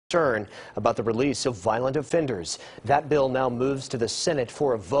concern about the release of violent offenders. That bill now moves to the Senate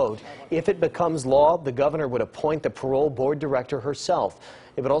for a vote. If it becomes law, the governor would appoint the parole board director herself.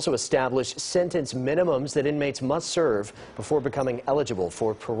 It would also establish sentence minimums that inmates must serve before becoming eligible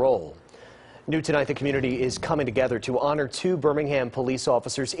for parole. New tonight, the community is coming together to honor two Birmingham police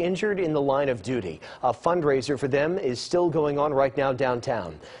officers injured in the line of duty. A fundraiser for them is still going on right now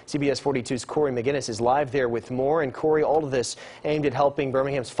downtown. CBS 42's Corey McGinnis is live there with more. And Corey, all of this aimed at helping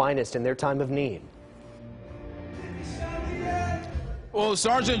Birmingham's finest in their time of need. Well,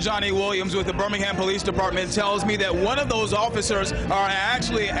 Sergeant Johnny Williams with the Birmingham Police Department tells me that one of those officers are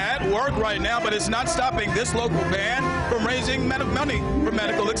actually at work right now, but it's not stopping this local band from raising money for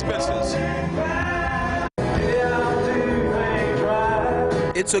medical expenses.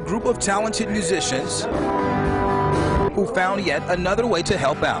 It's a group of talented musicians who found yet another way to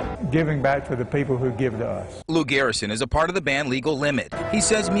help out. Giving back to the people who give to us. Lou Garrison is a part of the band Legal Limit. He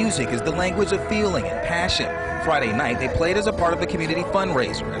says music is the language of feeling and passion. Friday night, they played as a part of the community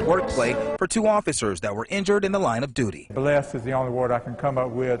fundraiser at Workplay for two officers that were injured in the line of duty. Blessed is the only word I can come up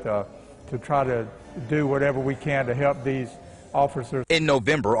with to try to do whatever we can to help these officers. In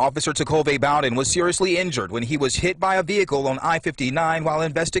November, Officer Takove Bowden was seriously injured when he was hit by a vehicle on I-59 while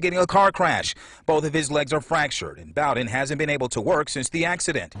investigating a car crash. Both of his legs are fractured, and Bowden hasn't been able to work since the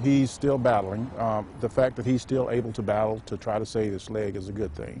accident. He's still battling. The fact that he's still able to battle to try to save his leg is a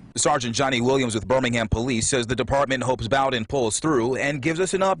good thing. Sergeant Johnny Williams with Birmingham Police says the department hopes Bowden pulls through and gives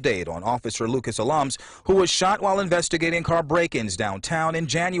us an update on Officer Lucas Alums, who was shot while investigating car break-ins downtown in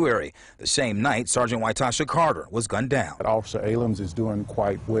January. The same night, Sergeant Waitasha Carter was gunned down. Officer Alums is doing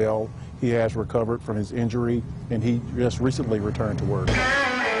quite well. He has recovered from his injury, and he just recently returned to work.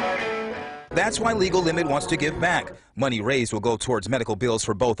 That's why Legal Limit wants to give back. Money raised will go towards medical bills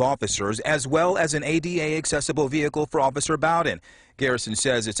for both officers, as well as an ADA-accessible vehicle for Officer Bowden. Garrison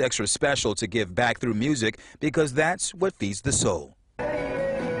says it's extra special to give back through music because that's what feeds the soul. To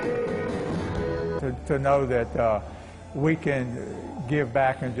know that we can give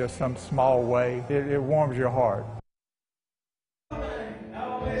back in just some small way, it warms your heart.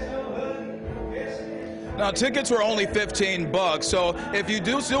 Now, tickets were only $15, so if you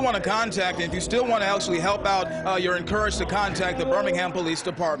do still want to contact, and if you still want to actually help out, you're encouraged to contact the Birmingham Police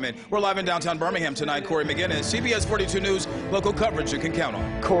Department. We're live in downtown Birmingham tonight. Corey McGinnis, CBS 42 News, local coverage you can count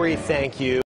on. Corey, thank you.